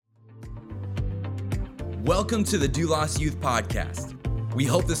Welcome to the Doulos Youth Podcast. We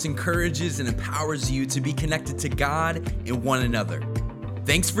hope this encourages and empowers you to be connected to God and one another.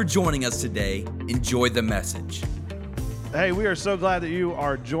 Thanks for joining us today. Enjoy the message. Hey, we are so glad that you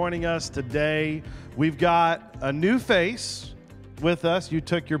are joining us today. We've got a new face with us. You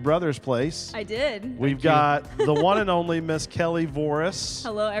took your brother's place. I did. We've got the one and only Miss Kelly Voris.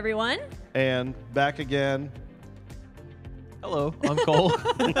 Hello, everyone. And back again. Hello, I'm Cole.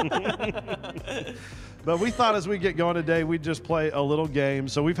 But we thought as we get going today, we'd just play a little game.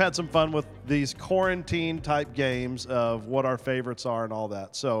 So we've had some fun with these quarantine-type games of what our favorites are and all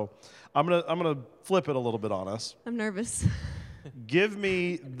that. So I'm gonna flip it a little bit on us. I'm nervous. Give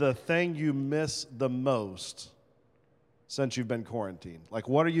me the thing you miss the most since you've been quarantined. Like,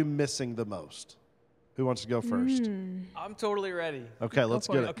 what are you missing the most? Who wants to go first? I'm totally ready. Okay, let's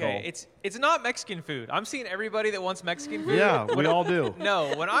get it. Okay, Cole. it's not Mexican food. I'm seeing everybody that wants Mexican food. Yeah, we all do.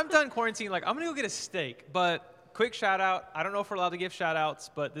 No, when I'm done quarantine, like I'm gonna go get a steak. But quick shout out. I don't know if we're allowed to give shout outs,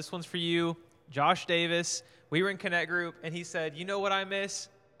 but this one's for you, Josh Davis. We were in Connect Group, and he said, "You know what I miss?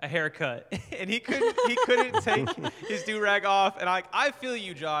 A haircut." And he couldn't take his do-rag off. And I feel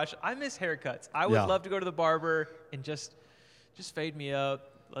you, Josh. I miss haircuts. I would love to go to the barber and just fade me up.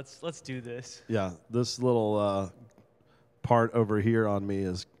 Let's do this. Yeah, this little part over here on me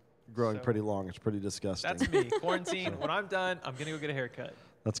is growing pretty long. It's pretty disgusting. That's me. Quarantine. When I'm done, I'm going to go get a haircut.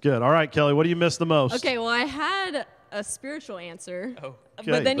 That's good. All right, Kelly, what do you miss the most? Okay, well, I had a spiritual answer. Oh.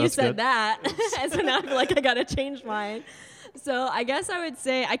 Okay, but then you that's said good. that. And so now I feel like I got to change mine. So I guess I would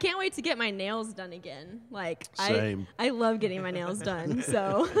say I can't wait to get my nails done again. Like, Same. I love getting my nails done.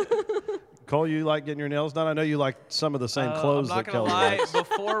 So Cole, you like getting your nails done? I know you like some of the same clothes I'm not that gonna Kelly lie. likes.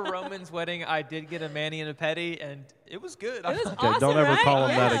 Before Roman's wedding, I did get a mani and a pedi, and it was good. it was Okay, awesome, don't ever right? call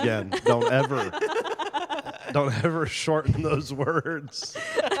him that Yeah. again. Don't ever shorten those words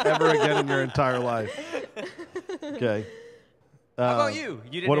ever again in your entire life. Okay. How about you?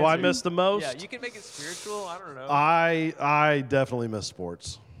 You didn't What do I answer. miss the most? Yeah, you can make it spiritual. I don't know. I definitely miss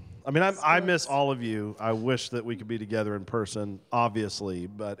sports. I mean, I miss Sports. all of you. I wish that we could be together in person, obviously.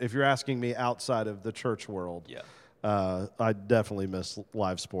 But if you're asking me outside of the church world, Yeah. I definitely miss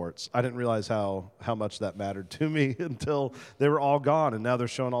live sports. I didn't realize how much that mattered to me until they were all gone. And now they're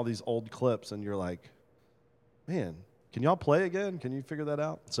showing all these old clips. And you're like, man, can y'all play again? Can you figure that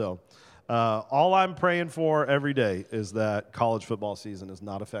out? So all I'm praying for every day is that college football season is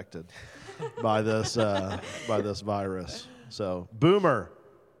not affected by this virus. So Boomer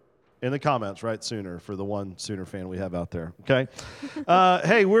in the comments right sooner for the one Sooner fan we have out there. Okay.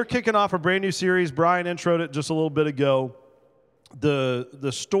 Hey, we're kicking off a brand new series. Brian introed it just a little bit ago.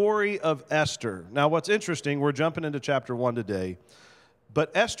 The story of Esther. Now, what's interesting, we're jumping into chapter 1 today,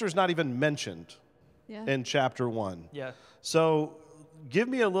 but Esther's not even mentioned Yeah. in chapter 1. Yeah. So give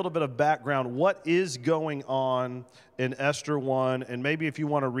me a little bit of background. What is going on in Esther 1? And maybe if you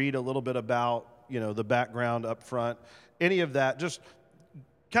want to read a little bit about, the background up front, any of that, just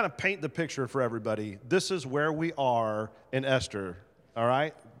kind of paint the picture for everybody. This is where we are in Esther, all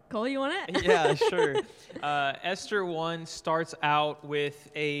right? Cole, you want it? Yeah, sure. Esther 1 starts out with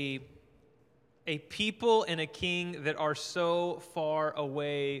a people and a king that are so far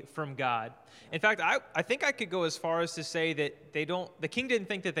away from God. In fact, I think I could go as far as to say that the king didn't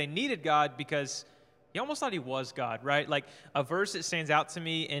think that they needed God because he almost thought he was God, right? Like a verse that stands out to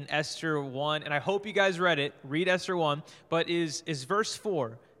me in Esther 1, and I hope you guys read it, read Esther 1, but is verse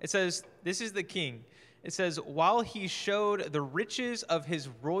 4. It says, this is the king. It says, while he showed the riches of his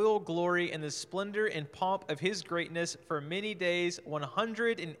royal glory and the splendor and pomp of his greatness for many days,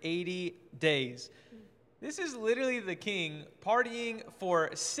 180 days. This is literally the king partying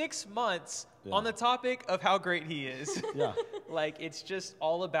for 6 months on the topic of how great he is. Yeah. Like, it's just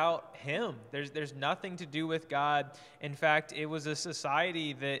all about him. There's nothing to do with God. In fact, it was a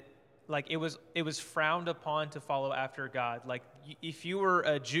society that, like, it was frowned upon to follow after God. Like, if you were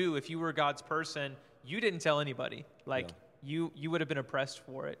a Jew, if you were God's person, you didn't tell anybody. Like, you would have been oppressed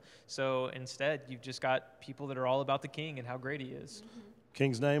for it. So instead, you've just got people that are all about the king and how great he is.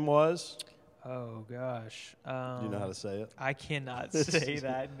 King's name was? Oh, gosh. Do you know how to say it? I cannot say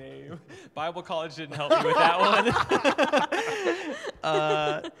that name. Bible college didn't help me with that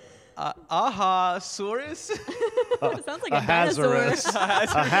one. Ahasuerus? It sounds like a dinosaur.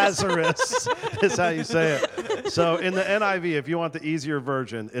 Ahasuerus is how you say it. So in the NIV, if you want the easier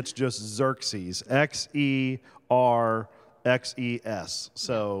version, it's just Xerxes. Xerxes.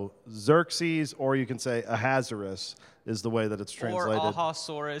 So Xerxes, or you can say Ahasuerus, is the way that it's translated. Or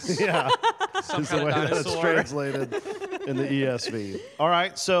Ahasaurus. Yeah, Some is the kind way of that it's dinosaur. translated in the ESV. All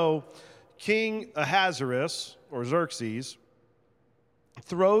right, so King Ahasuerus, or Xerxes,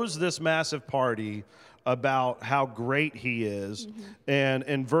 throws this massive party about how great he is. And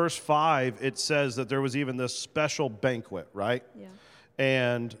in verse 5, it says that there was even this special banquet, right? Yeah.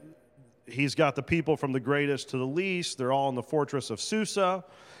 And he's got the people from the greatest to the least. They're all in the fortress of Susa,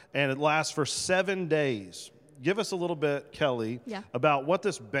 and it lasts for 7 days. Give us a little bit, Kelly, Yeah. about what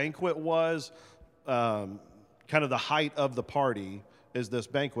this banquet was, kind of the height of the party is this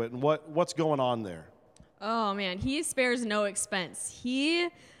banquet, and what's going on there. Oh man, he spares no expense.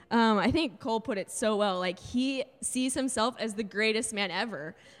 I think Cole put it so well. Like, he sees himself as the greatest man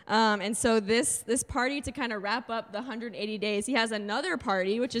ever. And so this party to kind of wrap up the 180 days, he has another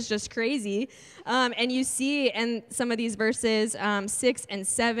party, which is just crazy. And you see in some of these verses, 6 and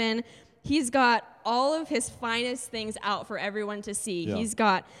 7, he's got all of his finest things out for everyone to see. Yeah. He's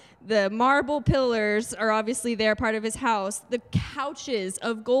got the marble pillars are obviously there, part of his house. The couches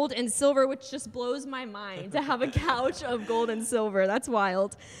of gold and silver, which just blows my mind to have a couch of gold and silver. That's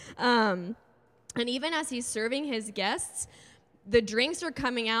wild. And even as he's serving his guests, the drinks are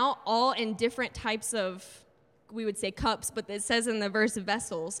coming out all in different types of, we would say cups, but it says in the verse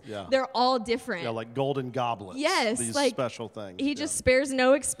vessels. Yeah. They're all different. Yeah, like golden goblets. Yes, these like, special things. He just spares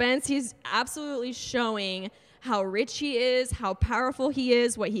no expense. He's absolutely showing how rich he is, how powerful he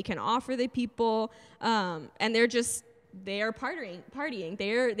is, what he can offer the people, and they are partying.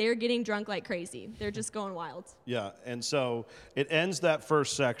 They're getting drunk like crazy. They're just going wild. Yeah, and so it ends that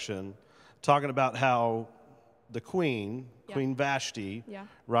first section talking about how the Queen Vashti,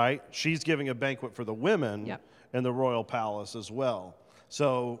 right? She's giving a banquet for the women in the royal palace as well.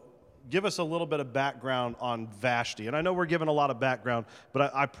 So give us a little bit of background on Vashti. And I know we're giving a lot of background,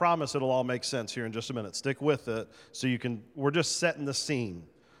 but I promise it'll all make sense here in just a minute. Stick with it so we're just setting the scene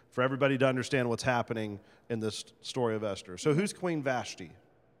for everybody to understand what's happening in this story of Esther. So who's Queen Vashti?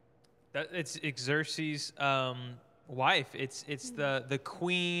 It's Xerxes' wife. It's the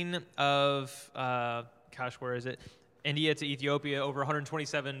queen of, where is it? India to Ethiopia, over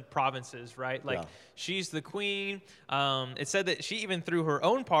 127 provinces, right? Like, she's the queen. It said that she even threw her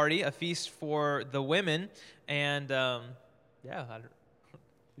own party, a feast for the women, and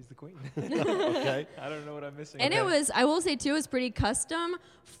she's the queen. Okay. I don't know what I'm missing. And it was, I will say too, it was pretty custom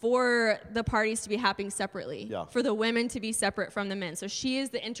for the parties to be happening separately. Yeah. For the women to be separate from the men. So she is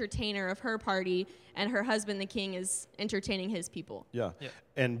the entertainer of her party, and her husband, the king, is entertaining his people. Yeah.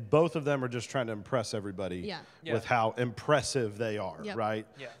 And both of them are just trying to impress everybody with how impressive they are, right?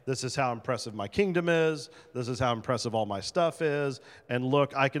 Yeah. This is how impressive my kingdom is. This is how impressive all my stuff is. And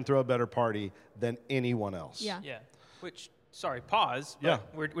look, I can throw a better party than anyone else. Yeah. Yeah. Which, sorry, pause. Yeah.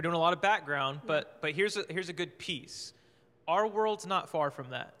 We're doing a lot of background, but here's a good piece. Our world's not far from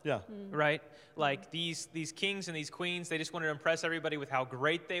that. Yeah. Right? Like, these kings and these queens, they just wanted to impress everybody with how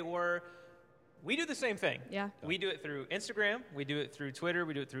great they were. We do the same thing. Yeah. We do it through Instagram. We do it through Twitter.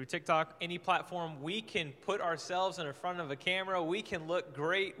 We do it through TikTok. Any platform, we can put ourselves in front of a camera. We can look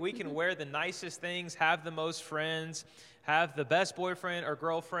great. We can wear the nicest things, have the most friends, have the best boyfriend or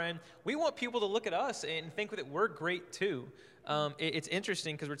girlfriend. We want people to look at us and think that we're great too. It's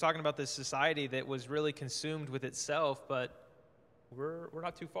interesting because we're talking about this society that was really consumed with itself, but we're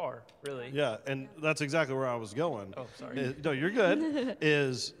not too far, really. Yeah, and that's exactly where I was going. Oh, sorry. No, you're good.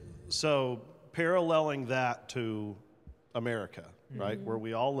 So paralleling that to America, right, where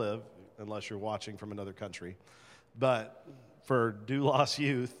we all live, unless you're watching from another country. But for Doulos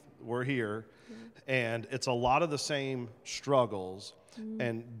Youth, we're here, and it's a lot of the same struggles,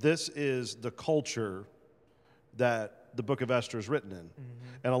 and this is the culture that the book of Esther is written in.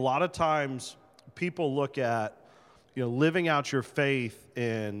 And a lot of times people look at, living out your faith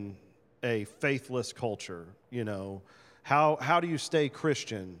in a faithless culture. How do you stay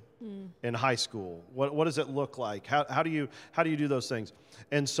Christian in high school? What does it look like? How do you do those things?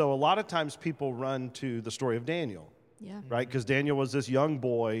 And so a lot of times people run to the story of Daniel, right? Because Daniel was this young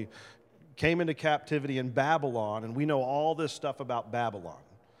boy, came into captivity in Babylon, and we know all this stuff about Babylon,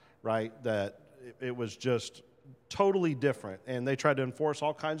 right? That it was just totally different, and they tried to enforce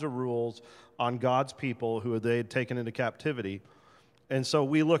all kinds of rules on God's people who they had taken into captivity. And so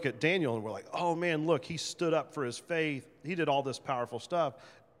we look at Daniel and we're like, oh man, look, he stood up for his faith. He did all this powerful stuff.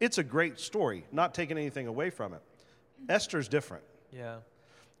 It's a great story, not taking anything away from it. Esther's different. Yeah.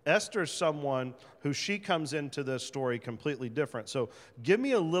 Esther's someone who she comes into this story completely different. So give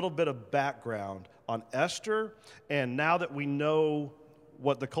me a little bit of background on Esther, and now that we know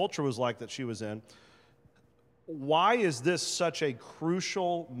what the culture was like that she was in, why is this such a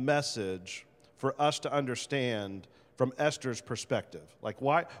crucial message for us to understand from Esther's perspective? Like,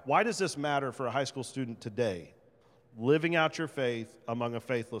 why does this matter for a high school student today, living out your faith among a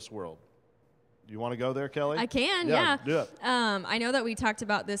faithless world? You want to go there, Kelly? I can, yeah. Do it. I know that we talked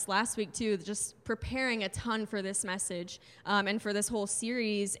about this last week too, just preparing a ton for this message and for this whole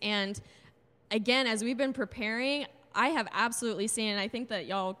series. And again, as we've been preparing, I have absolutely seen, and I think that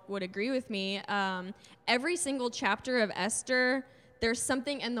y'all would agree with me, every single chapter of Esther, there's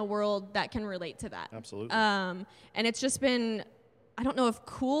something in the world that can relate to that. Absolutely. And it's just been, I don't know if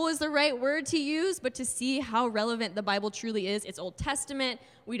cool is the right word to use, but to see how relevant the Bible truly is. It's Old Testament.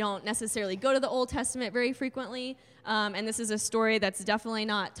 We don't necessarily go to the Old Testament very frequently. And this is a story that's definitely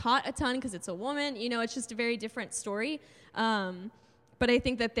not taught a ton because it's a woman. You know, it's just a very different story. But I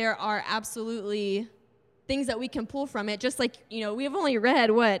think that there are absolutely things that we can pull from it. Just like, you know, we've only read,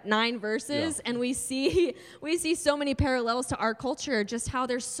 9 verses, and we see so many parallels to our culture, just how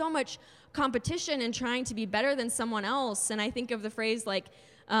there's so much competition and trying to be better than someone else. And I think of the phrase like,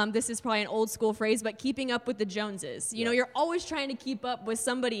 this is probably an old school phrase, but keeping up with the Joneses. You know, you're always trying to keep up with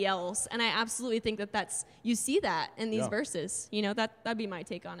somebody else. And I absolutely think that you see that in these verses. You know, that'd be my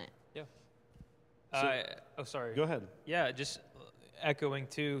take on it. Yeah. Sorry. Go ahead. Yeah, just echoing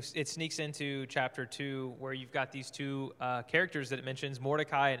too, it sneaks into chapter 2 where you've got these two characters that it mentions,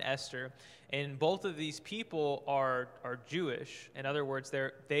 Mordecai and Esther. And both of these people are Jewish. In other words,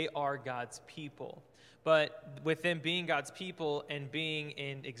 they are God's people. But with them being God's people and being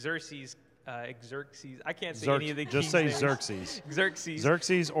in Xerxes, I can't say any of the Just king's say names. Xerxes. Xerxes.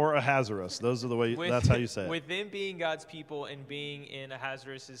 Xerxes or Ahasuerus. Those are the way. That's how you say it. With them being God's people and being in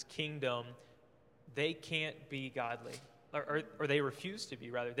Ahasuerus' kingdom, they can't be godly. Or they refuse to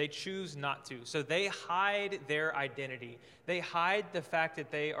be, rather. They choose not to. So they hide their identity. They hide the fact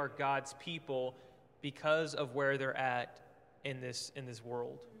that they are God's people because of where they're at in this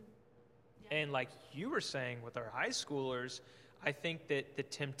world. Yeah. And like you were saying with our high schoolers, I think that the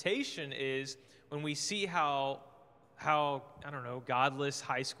temptation is when we see how I don't know, godless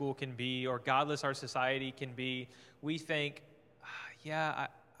high school can be or godless our society can be, we think, I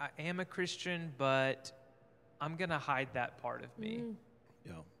am a Christian, but I'm going to hide that part of me.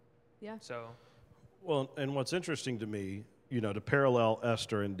 Yeah. So. Well, and what's interesting to me, you know, to parallel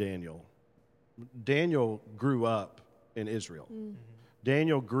Esther and Daniel, Daniel grew up in Israel. Mm-hmm.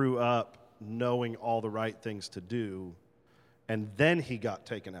 Daniel grew up knowing all the right things to do, and then he got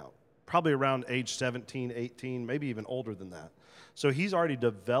taken out, probably around age 17, 18, maybe even older than that. So he's already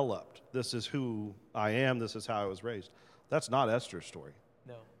developed, this is who I am, this is how I was raised. That's not Esther's story.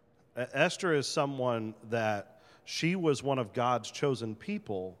 No. Esther is someone that she was one of God's chosen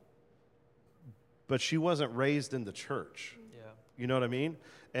people, but she wasn't raised in the church. Yeah. You know what I mean?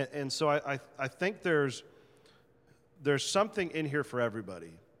 And so I think there's something in here for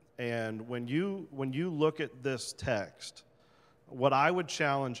everybody. And when you look at this text, what I would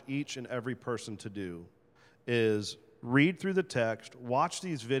challenge each and every person to do is read through the text, watch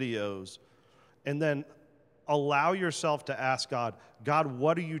these videos, and then allow yourself to ask God,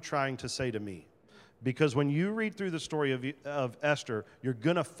 what are you trying to say to me? Because when you read through the story of Esther, you're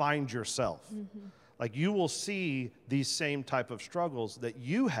going to find yourself. Mm-hmm. Like you will see these same type of struggles that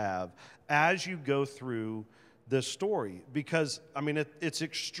you have as you go through this story. Because, I mean, it's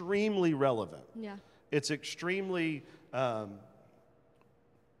extremely relevant. Yeah. It's extremely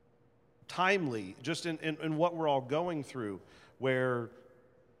timely, just in what we're all going through, where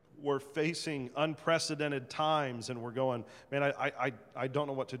we're facing unprecedented times and we're going, man, I don't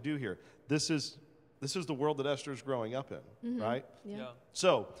know what to do here. This is the world that Esther's growing up in, mm-hmm. right? Yeah.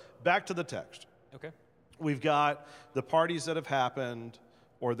 So back to the text. Okay. We've got the parties that have happened,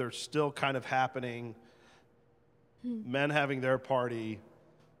 or they're still kind of happening. Men having their party.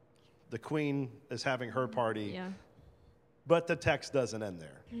 The queen is having her party. Yeah. But the text doesn't end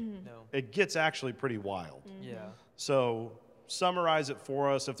there. Mm-hmm. No. It gets actually pretty wild. Mm-hmm. Yeah. So summarize it for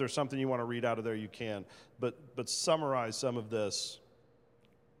us. If there's something you want to read out of there, you can. But summarize some of this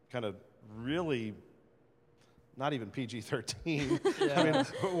kind of really not even PG-13. Yeah. I mean,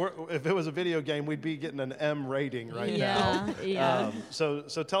 if it was a video game, we'd be getting an M rating right now. Yeah. So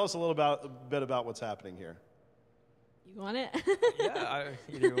tell us a little bit about what's happening here. You want it? Yeah,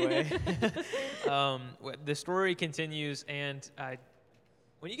 either way. The story continues, and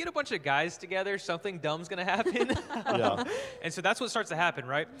when you get a bunch of guys together, something dumb's going to happen. Yeah. And so that's what starts to happen,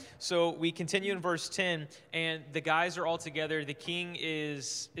 right? So we continue in verse 10, and the guys are all together. The king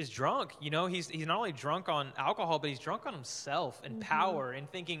is drunk. You know, he's not only drunk on alcohol, but he's drunk on himself and power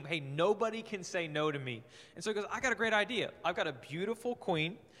and thinking, hey, nobody can say no to me. And so he goes, I got a great idea. I've got a beautiful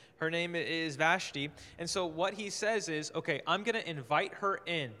queen. Her name is Vashti. And so what he says is, okay, I'm going to invite her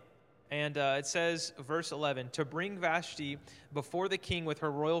in. And it says, verse 11, to bring Vashti before the king with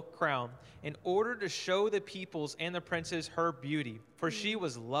her royal crown in order to show the peoples and the princes her beauty. For she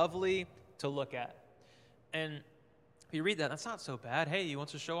was lovely to look at. And you read that, that's not so bad. Hey, he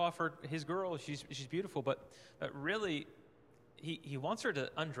wants to show off his girl. She's beautiful. But really, he wants her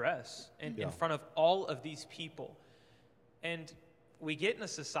to undress in front of all of these people. And we get in a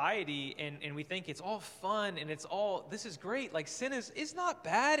society and we think it's all fun and this is great. Like, sin is not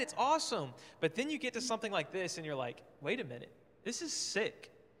bad. It's awesome. But then you get to something like this and you're like, wait a minute, this is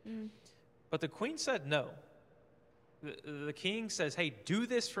sick. But the queen said no. The king says, hey, do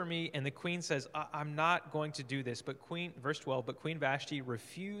this for me. And the queen says, I'm not going to do this. Verse 12, but Queen Vashti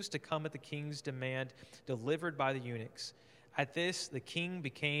refused to come at the king's demand delivered by the eunuchs. At this, the king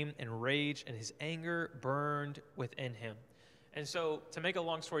became enraged and his anger burned within him. And so, to make a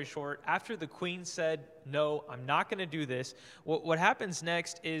long story short, after the queen said, no, I'm not going to do this, what happens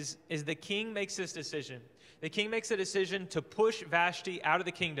next is the king makes this decision. The king makes a decision to push Vashti out of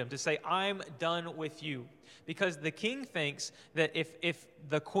the kingdom, to say, I'm done with you. Because the king thinks that if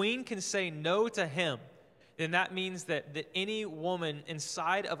the queen can say no to him, then that means that any woman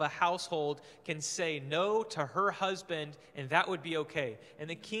inside of a household can say no to her husband, and that would be okay. And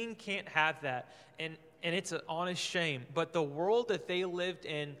the king can't have that. And it's an honest shame. But the world that they lived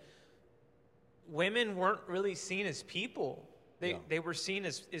in, women weren't really seen as people. They were seen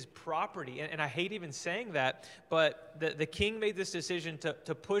as property. And I hate even saying that, but the king made this decision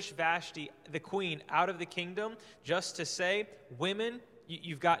to push Vashti, the queen, out of the kingdom just to say, women,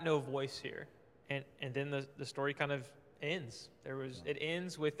 you've got no voice here. And then the story kind of ends. It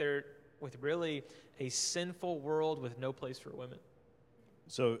ends with really a sinful world with no place for women.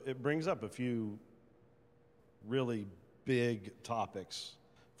 So it brings up a few really big topics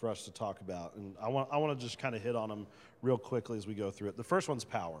for us to talk about, and I want to just kind of hit on them real quickly as we go through it. The first one's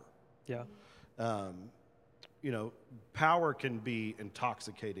power. Yeah. Power can be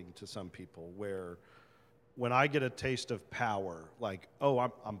intoxicating to some people, where when I get a taste of power, like, oh,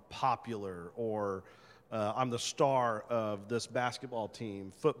 I'm popular, or I'm the star of this basketball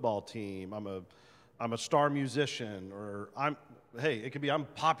team, football team, I'm a star musician, or it could be I'm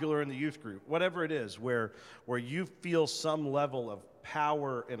popular in the youth group, whatever it is, where you feel some level of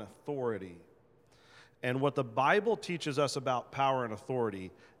power and authority. And what the Bible teaches us about power and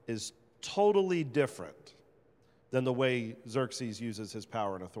authority is totally different than the way Xerxes uses his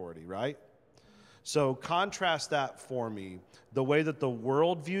power and authority, right? So contrast that for me, the way that the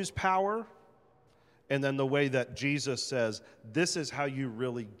world views power, and then the way that Jesus says, this is how you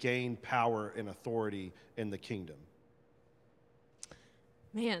really gain power and authority in the kingdom.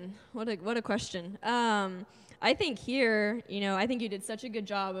 Man, what a question. I think here, I think you did such a good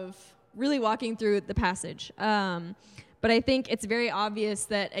job of really walking through the passage. But I think it's very obvious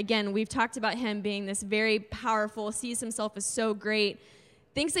that, again, we've talked about him being this very powerful, sees himself as so great,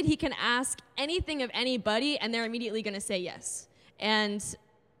 thinks that he can ask anything of anybody, and they're immediately going to say yes. And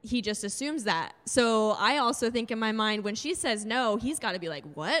he just assumes that. So I also think in my mind, when she says no, he's got to be like,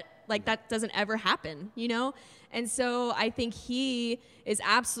 what? Like, that doesn't ever happen, And so I think he is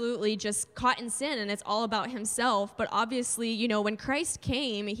absolutely just caught in sin, and it's all about himself. But obviously, when Christ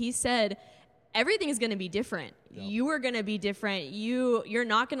came, he said, everything is going to be different. Yep. You are going to be different. You're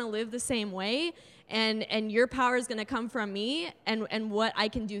not going to live the same way, and your power is going to come from me and what I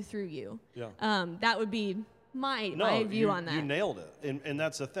can do through you. Yeah. That would be my view on that. You nailed it. And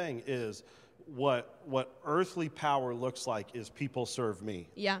that's the thing is what earthly power looks like is people serve me.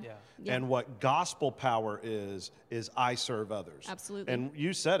 Yeah. And what gospel power is I serve others. Absolutely. And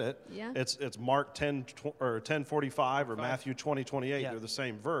you said it. Yeah. It's Mark 10:45 or Matthew 20:28. They're the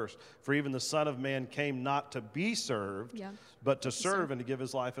same verse. For even the Son of Man came not to be served, but to serve and to give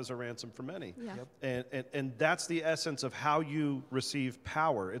his life as a ransom for many. Yeah. And that's the essence of how you receive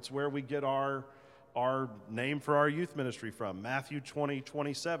power. It's where we get our name for our youth ministry from, Matthew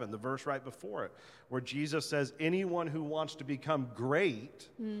 20:27, the verse right before it, where Jesus says, anyone who wants to become great,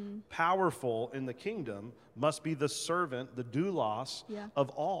 powerful in the kingdom, must be the servant, the doulos of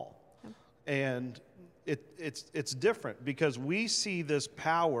all. Yeah. And it's different because we see this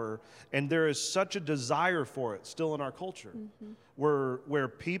power, and there is such a desire for it still in our culture, where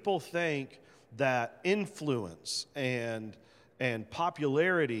people think that influence and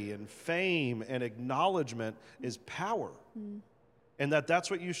popularity and fame and acknowledgement is power. And that's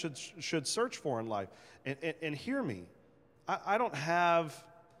what you should search for in life. And hear me, I don't have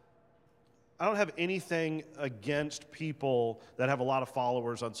anything against people that have a lot of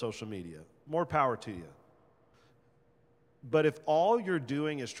followers on social media. More power to you. But if all you're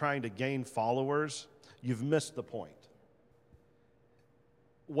doing is trying to gain followers, you've missed the point.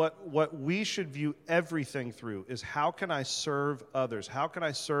 What we should view everything through is, how can I serve others? How can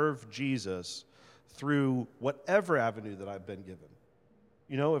I serve Jesus through whatever avenue that I've been given?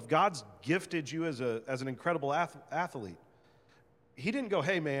 You know, if God's gifted you as an incredible athlete, he didn't go,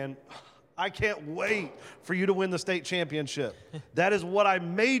 hey, man, I can't wait for you to win the state championship. That is what I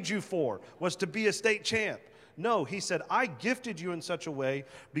made you for, was to be a state champ. No, he said, I gifted you in such a way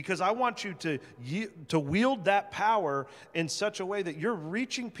because I want you to wield that power in such a way that you're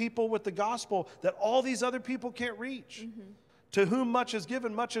reaching people with the gospel that all these other people can't reach. Mm-hmm. To whom much is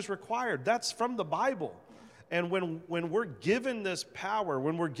given, much is required. That's from the Bible. And when we're given this power,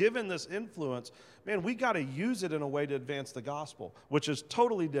 when we're given this influence, man, we got to use it in a way to advance the gospel, which is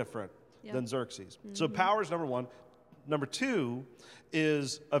totally different than Xerxes. Mm-hmm. So power is number one. Number two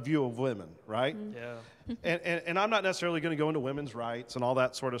is a view of women, right? Mm-hmm. Yeah. And I'm not necessarily going to go into women's rights and all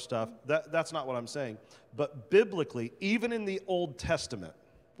that sort of stuff. That's not what I'm saying. But biblically, even in the Old Testament,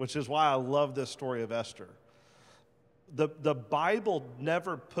 which is why I love this story of Esther, the Bible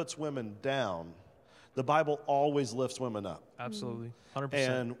never puts women down. The Bible always lifts women up. Absolutely, 100%.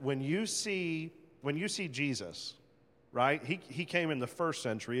 And when you see Jesus, right? He came in the first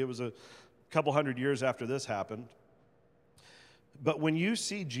century. It was a couple hundred years after this happened. But when you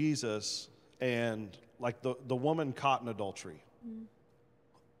see Jesus and like the woman caught in adultery,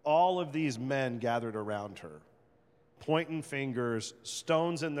 all of these men gathered around her, pointing fingers,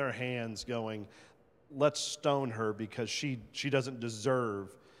 stones in their hands, going, let's stone her because she doesn't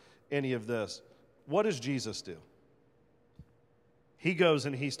deserve any of this. What does Jesus do? He goes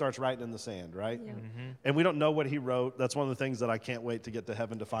and he starts writing in the sand, right? Yeah. Mm-hmm. And we don't know what he wrote. That's one of the things that I can't wait to get to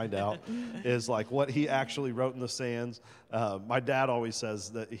heaven to find out is like what he actually wrote in the sands. My dad always says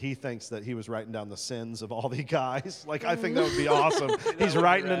that he thinks that he was writing down the sins of all the guys. Like, I think that would be awesome. He's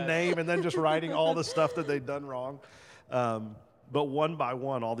writing a name and then just writing all the stuff that they've done wrong. But one by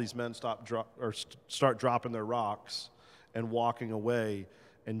one, all these men start dropping their rocks and walking away.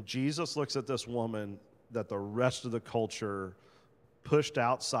 And Jesus looks at this woman that the rest of the culture pushed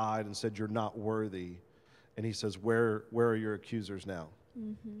outside and said, you're not worthy. And he says, where are your accusers now?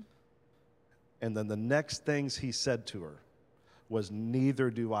 Mm-hmm. And then the next things he said to her was, neither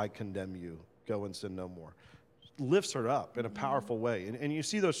do I condemn you. Go and sin no more. Lifts her up in a powerful way. And you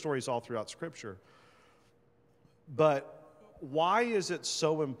see those stories all throughout Scripture. But why is it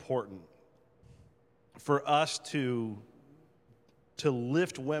so important for us to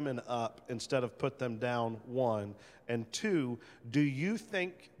lift women up instead of put them down, one? And two, do you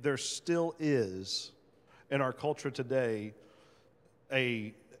think there still is in our culture today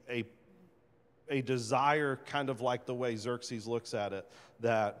a desire, kind of like the way Xerxes looks at it,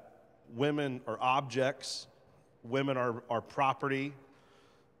 that women are objects, women are property?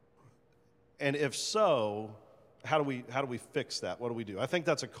 And if so, how do we fix that? What do we do? I think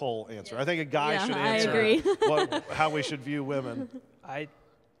that's a Cole answer. I think a guy should answer how we should view women.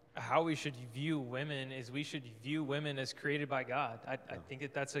 How we should view women is we should view women as created by God. I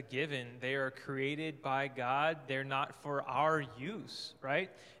think that's a given. They are created by God. They're not for our use,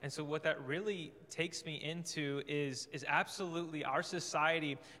 right? And so what that really takes me into is absolutely our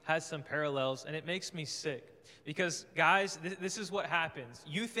society has some parallels, and it makes me sick. Because, guys, this is what happens.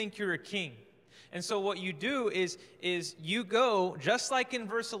 You think you're a king. And so what you do is you go, just like in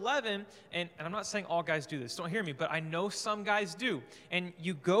verse 11, and I'm not saying all guys do this, don't hear me, but I know some guys do. And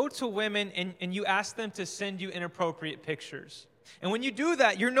you go to women and you ask them to send you inappropriate pictures. And when you do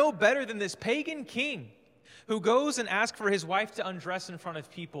that, you're no better than this pagan king who goes and asks for his wife to undress in front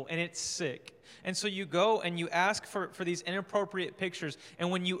of people, and it's sick. And so you go and you ask for these inappropriate pictures.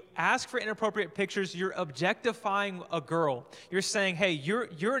 And when you ask for inappropriate pictures, you're objectifying a girl. You're saying, hey,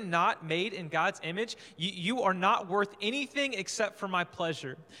 you're not made in God's image. You are not worth anything except for my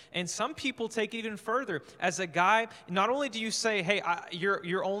pleasure. And some people take it even further. As a guy, not only do you say, hey,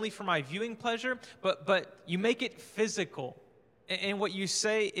 you're only for my viewing pleasure, but you make it physical. And what you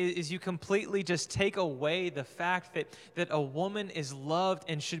say is you completely just take away the fact that a woman is loved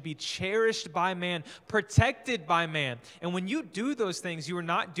and should be cherished by man, protected by man. And when you do those things, you are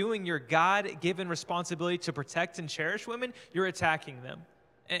not doing your God-given responsibility to protect and cherish women, you're attacking them.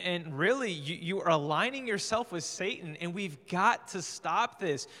 And really, you are aligning yourself with Satan, and we've got to stop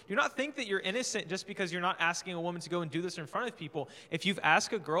this. Do not think that you're innocent just because you're not asking a woman to go and do this in front of people. If you've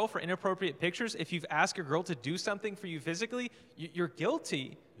asked a girl for inappropriate pictures, if you've asked a girl to do something for you physically, you're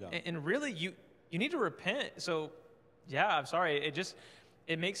guilty. Yeah. And really, you need to repent. So, yeah, I'm sorry.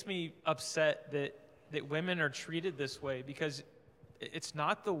 It makes me upset that women are treated this way because it's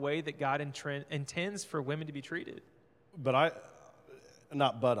not the way that God intends for women to be treated.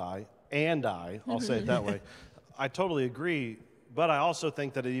 I'll say it that way. I totally agree, But I also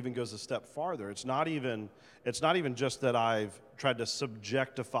think that it even goes a step farther. It's not even just that I've tried to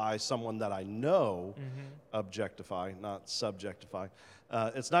subjectify someone that I know, objectify, not subjectify.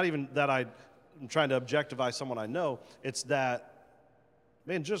 It's not even that I'm trying to objectify someone I know. It's that,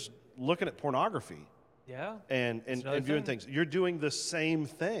 man, just looking at pornography. Yeah. And viewing things. You're doing the same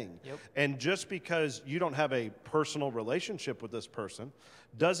thing. Yep. And just because you don't have a personal relationship with this person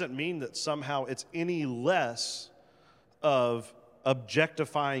doesn't mean that somehow it's any less of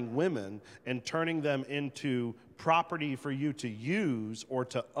objectifying women and turning them into property for you to use or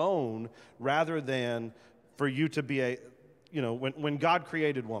to own rather than for you to be a, when God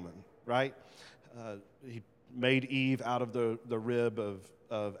created woman, right? He made Eve out of the rib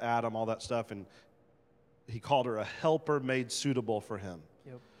of Adam, all that stuff, and he called her a helper made suitable for him.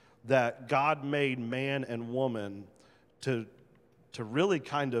 Yep. That God made man and woman to really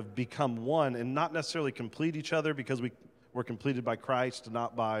kind of become one and not necessarily complete each other because we're completed by Christ,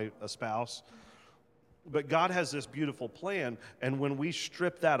 not by a spouse. But God has this beautiful plan, and when we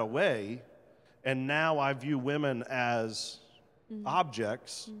strip that away, and now I view women as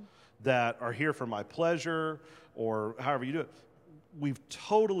objects that are here for my pleasure or however you do it, we've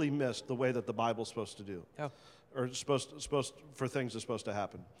totally missed the way that the Bible's supposed to do. Yeah. Or supposed for things are supposed to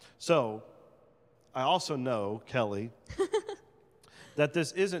happen. So I also know, Kelly, that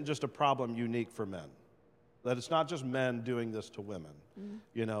this isn't just a problem unique for men. That it's not just men doing this to women,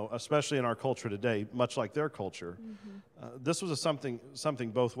 especially in our culture today, much like their culture. This was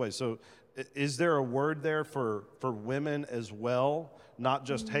something both ways. So is there a word there for women as well? Not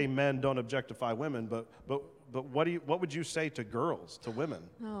just, hey, men, don't objectify women, but what would you say to girls, to women?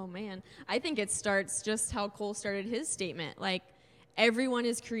 Oh, man. I think it starts just how Cole started his statement. Like, everyone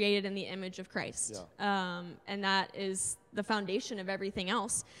is created in the image of Christ. Yeah. And that is the foundation of everything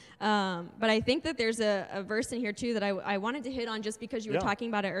else. But I think that there's a verse in here, too, that I wanted to hit on just because you were talking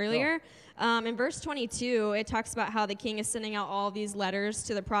about it earlier. Yeah. In verse 22, it talks about how the king is sending out all these letters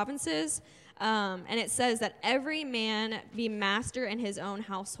to the provinces. And it says that every man be master in his own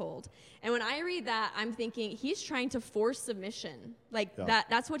household. And when I read that, I'm thinking he's trying to force submission. Like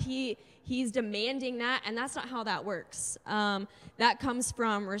that's what he's demanding that, and that's not how that works. That comes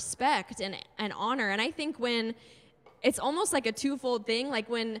from respect and honor. And I think when it's almost like a twofold thing, like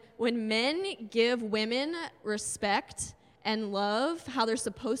when men give women respect and love, how they're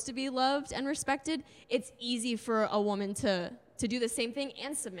supposed to be loved and respected, it's easy for a woman to do the same thing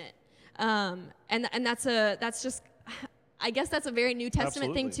and submit. And that's just, I guess that's a very New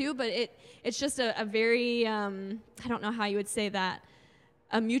Testament thing too, but it's just a very, I don't know how you would say that,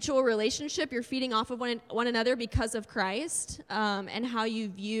 a mutual relationship. You're feeding off of one another because of Christ, and how you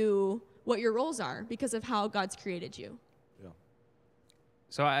view what your roles are because of how God's created you. Yeah.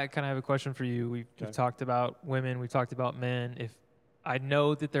 So I kind of have a question for you. We've talked about women, we've talked about men. If I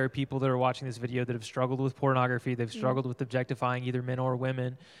know that there are people that are watching this video that have struggled with pornography, they've struggled with objectifying either men or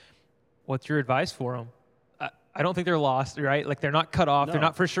women. What's your advice for them? I don't think they're lost, right? Like, they're not cut off. No. They're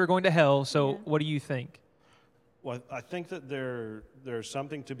not for sure going to hell. So what do you think? Well, I think that there's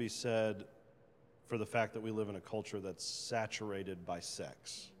something to be said for the fact that we live in a culture that's saturated by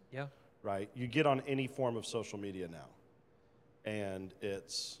sex. Yeah. Right? You get on any form of social media now, and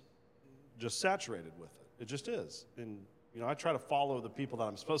it's just saturated with it. It just is. And, I try to follow the people that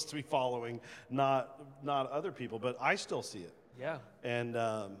I'm supposed to be following, not other people, but I still see it. Yeah. And,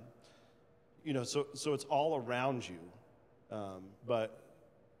 so it's all around you, but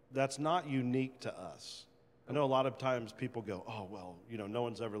that's not unique to us. I know a lot of times people go, oh, well, no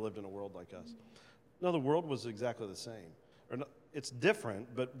one's ever lived in a world like us. No, the world was exactly the same. It's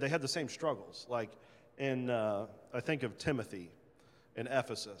different, but they had the same struggles. Like I think of Timothy in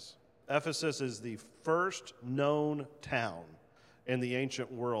Ephesus. Ephesus is the first known town in the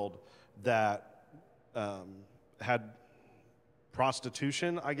ancient world that had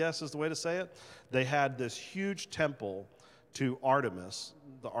prostitution, I guess is the way to say it. They had this huge temple to Artemis,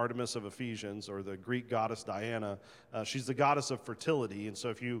 the Artemis of Ephesians, or the Greek goddess Diana. She's the goddess of fertility, and so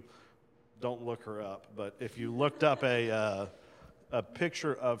if you don't look her up, but if you looked up a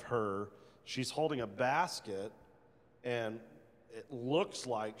picture of her, she's holding a basket, and it looks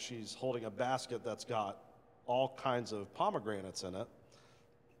like she's holding a basket that's got all kinds of pomegranates in it,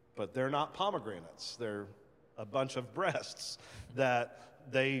 but they're not pomegranates. They're a bunch of breasts that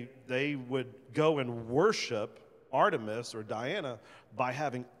they would go and worship Artemis or Diana by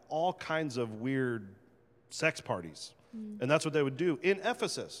having all kinds of weird sex parties. And that's what they would do in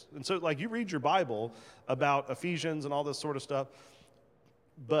Ephesus. And so, like, you read your Bible about Ephesians and all this sort of stuff,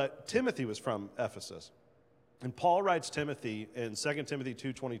 but Timothy was from Ephesus. And Paul writes Timothy in 2 Timothy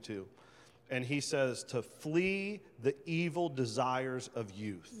 2:22, And he says to flee the evil desires of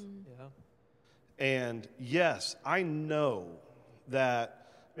youth. Yeah. And yes, I know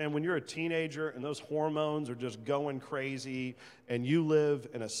that, man, when you're a teenager and those hormones are just going crazy and you live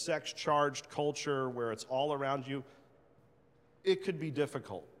in a sex-charged culture where it's all around you, it could be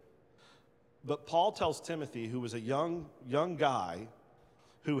difficult. But Paul tells Timothy, who was a young guy,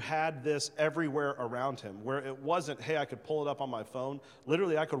 who had this everywhere around him, where it wasn't, hey, I could pull it up on my phone.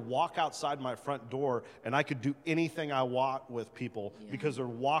 Literally, I could walk outside my front door and I could do anything I want with people because they're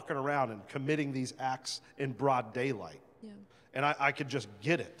walking around and committing these acts in broad daylight. Yeah. And I could just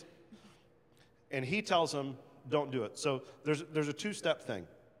get it. And he tells him, don't do it. So there's a two-step thing.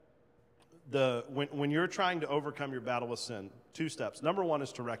 When you're trying to overcome your battle with sin, 2 steps. Number 1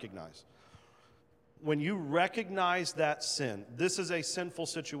 is to recognize. When you recognize that sin, this is a sinful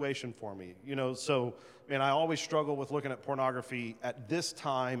situation for me. So, man, I always struggle with looking at pornography at this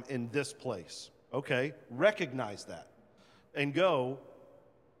time in this place. Okay, recognize that and go,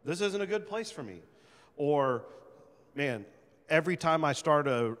 this isn't a good place for me. Or, man, every time I start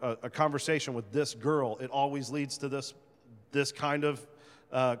a conversation with this girl, it always leads to this kind of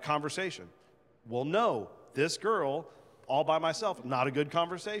conversation. Well, no, this girl, all by myself, not a good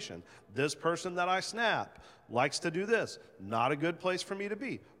conversation. This person that I snap likes to do this. Not a good place for me to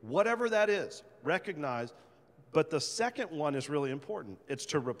be. Whatever that is, recognize. But the second one is really important. It's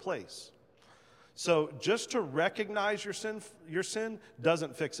to replace. So just to recognize your sin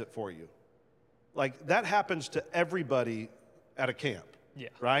doesn't fix it for you. Like, that happens to everybody at a camp. Yeah.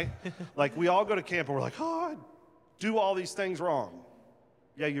 Right? Like, we all go to camp and we're like, oh, I do all these things wrong.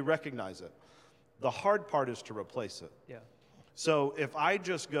 Yeah, you recognize it. The hard part is to replace it. Yeah. So if I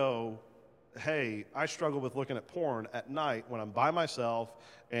just go, hey, I struggle with looking at porn at night when I'm by myself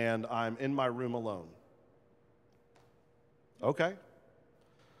and I'm in my room alone. Okay.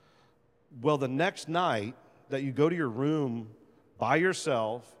 Well, the next night that you go to your room by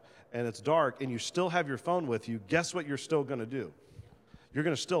yourself and it's dark and you still have your phone with you, guess what you're still going to do? You're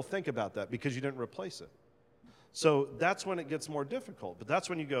going to still think about that because you didn't replace it. So that's when it gets more difficult. But that's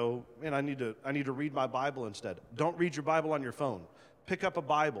when you go, man, I need to read my Bible instead. Don't read your Bible on your phone. Pick up a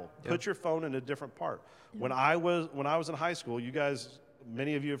Bible. Put your phone in a different part. When I was in high school, you guys,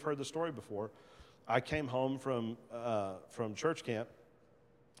 many of you have heard the story before. I came home from church camp,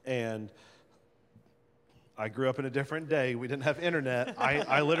 and I grew up in a different day. We didn't have internet.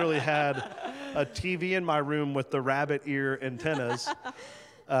 I literally had a TV in my room with the rabbit ear antennas,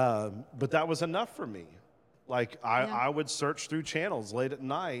 but that was enough for me. Like, I would search through channels late at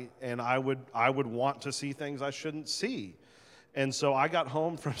night, and I would want to see things I shouldn't see. And so I got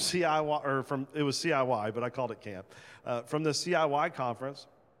home from it was CIY, but I called it camp, from the CIY conference,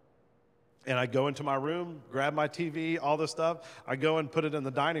 and I go into my room, grab my TV, all this stuff. I go and put it in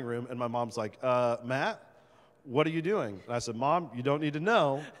the dining room, and my mom's like, Matt, what are you doing? And I said, Mom, you don't need to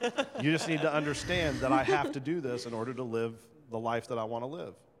know. You just need to understand that I have to do this in order to live the life that I want to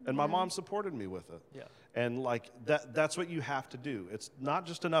live. And my mom supported me with it. Yeah. And like that's what you have to do. It's not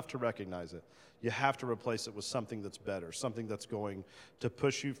just enough to recognize it. You have to replace it with something that's better, something that's going to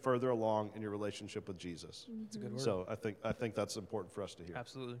push you further along in your relationship with Jesus. That's a good word. So I think that's important for us to hear.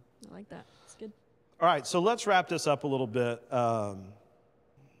 Absolutely. I like that. It's good. All right, so let's wrap this up a little bit.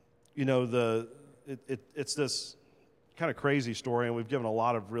 It's this kind of crazy story, and we've given a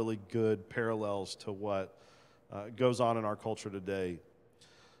lot of really good parallels to what goes on in our culture today.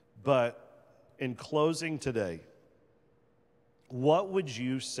 But in closing today, what would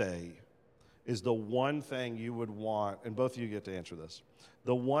you say is the one thing you would want, and both of you get to answer this,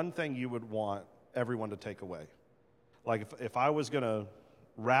 the one thing you would want everyone to take away? Like if I was going to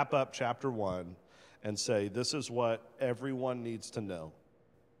wrap up chapter 1 and say, this is what everyone needs to know,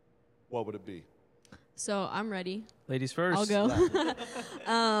 what would it be? So I'm ready. Ladies first. I'll go.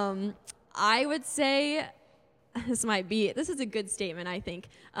 I would say this is a good statement, I think.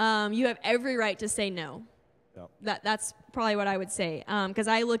 You have every right to say no. Yeah. That's probably what I would say. Because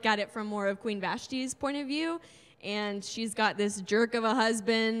I look at it from more of Queen Vashti's point of view, and she's got this jerk of a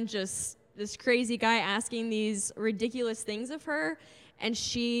husband, just this crazy guy asking these ridiculous things of her, and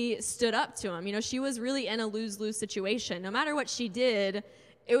she stood up to him. You know, she was really in a lose-lose situation. No matter what she did,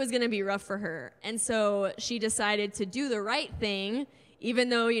 it was going to be rough for her. And so she decided to do the right thing, even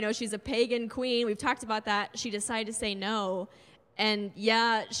though, you know, she's a pagan queen. We've talked about that. She decided to say no. And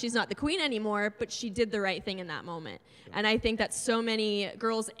yeah, she's not the queen anymore, but she did the right thing in that moment. And I think that so many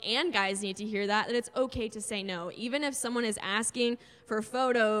girls and guys need to hear that it's okay to say no. Even if someone is asking for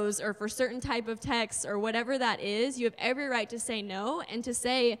photos or for certain type of texts or whatever that is, you have every right to say no and to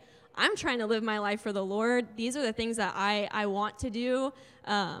say, I'm trying to live my life for the Lord. These are the things that I want to do.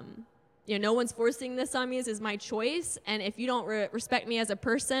 no one's forcing this on me. This is my choice. And if you don't respect me as a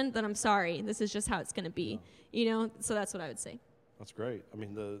person, then I'm sorry. This is just how it's going to be, So that's what I would say. That's great. I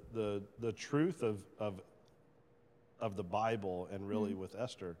mean, the truth of the Bible and really with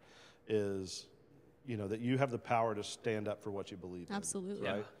Esther is, that you have the power to stand up for what you believe in. Absolutely.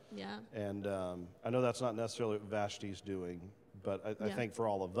 Right? Yeah. And I know that's not necessarily what Vashti's doing, but I Yeah. think for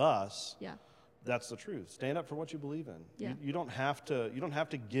all of us, Yeah. that's the truth. Stand up for what you believe in. Yeah. You don't have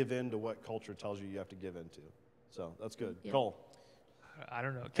to give in to what culture tells you have to give into. So that's good. Yeah. Cole, I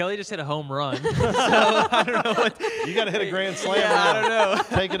don't know. Kelly just hit a home run. So I don't know what. you got to hit a grand slam. Yeah, I don't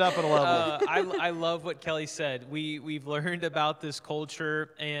know. Take it up at a level. I love what Kelly said. We've learned about this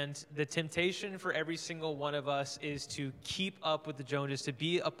culture, and the temptation for every single one of us is to keep up with the Joneses, to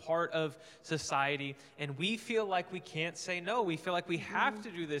be a part of society, and we feel like we can't say no. We feel like we have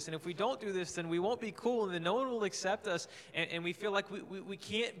to do this, and if we don't do this, then we won't be cool, and then no one will accept us, and we feel like we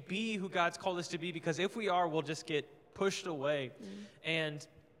can't be who God's called us to be, because if we are, we'll just get pushed away. And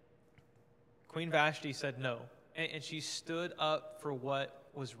Queen Vashti said no, and she stood up for what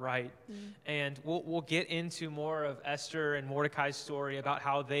was right. And we'll get into more of Esther and Mordecai's story about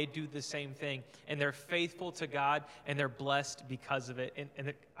how they do the same thing, and they're faithful to God, and they're blessed because of it.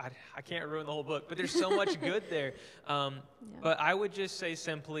 And I can't ruin the whole book, but there's so much good there. But I would just say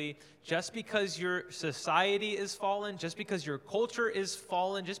simply, just because your society is fallen, just because your culture is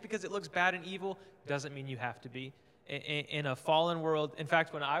fallen, just because it looks bad and evil, doesn't mean you have to be. In a fallen world. In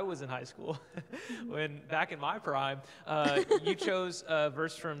fact, when I was in high school, back in my prime, you chose a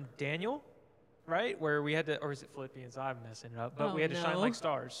verse from Daniel, right? Where we had to, or is it Philippians? I'm messing it up. But we had to shine like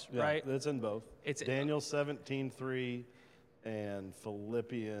stars, Yeah, right? It's in both. It's Daniel 17:3 and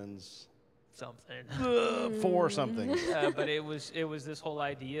Philippians something. 4 something. But it was this whole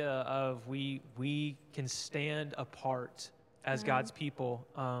idea of we can stand apart as God's people.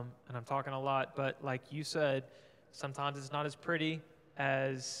 And I'm talking a lot, but like you said, sometimes it's not as pretty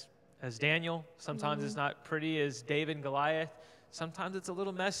as Daniel. Sometimes it's not pretty as David and Goliath. Sometimes it's a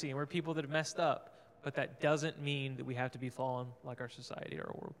little messy, and we're people that have messed up. But that doesn't mean that we have to be fallen like our society or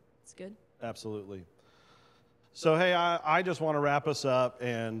our world. It's good. Absolutely. So, hey, I just want to wrap us up,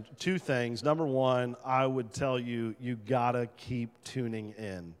 and 2 things. Number 1, I would tell you got to keep tuning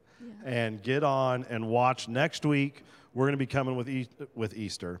in and get on and watch next week. We're going to be coming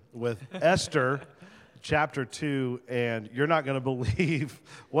with Esther. Chapter 2, and you're not going to believe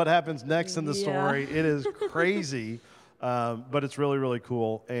what happens next in the story. It is crazy, but it's really, really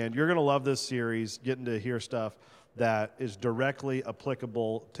cool. And you're going to love this series, getting to hear stuff that is directly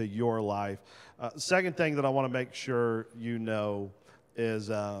applicable to your life. Second thing that I want to make sure you know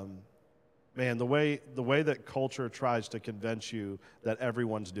is, man, the way that culture tries to convince you that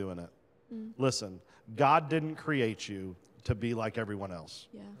everyone's doing it. Listen, God didn't create you to be like everyone else.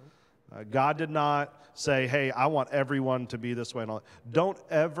 Yeah. God did not say, hey, I want everyone to be this way. And all. Don't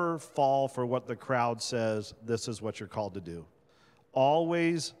ever fall for what the crowd says this is what you're called to do.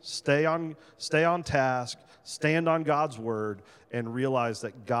 Always stay on task, stand on God's word, and realize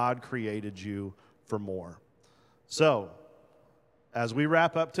that God created you for more. So, as we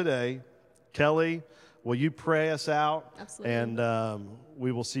wrap up today, Kelly, will you pray us out? Absolutely. And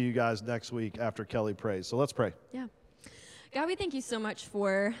we will see you guys next week after Kelly prays. So let's pray. Yeah. God, we thank you so much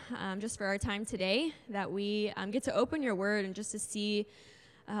for just for our time today, that we get to open your word and just to see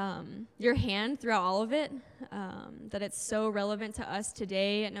your hand throughout all of it, that it's so relevant to us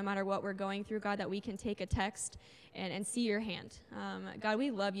today, no matter what we're going through, God, that we can take a text and see your hand. God, we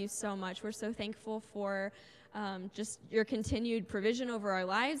love you so much. We're so thankful for just your continued provision over our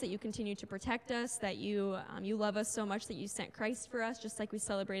lives, that you continue to protect us, that you love us so much that you sent Christ for us, just like we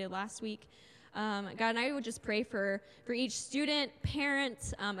celebrated last week. God, and I would just pray for each student,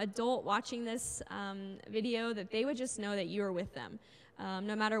 parent, adult watching this video, that they would just know that you are with them.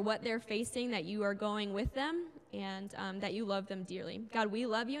 No matter what they're facing, that you are going with them, and that you love them dearly. God, we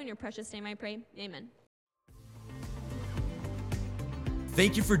love you. In your precious name I pray. Amen.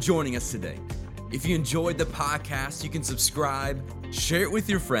 Thank you for joining us today. If you enjoyed the podcast, you can subscribe, share it with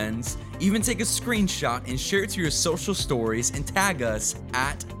your friends, even take a screenshot and share it to your social stories and tag us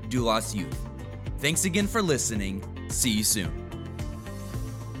at Doulos Youth. Thanks again for listening. See you soon.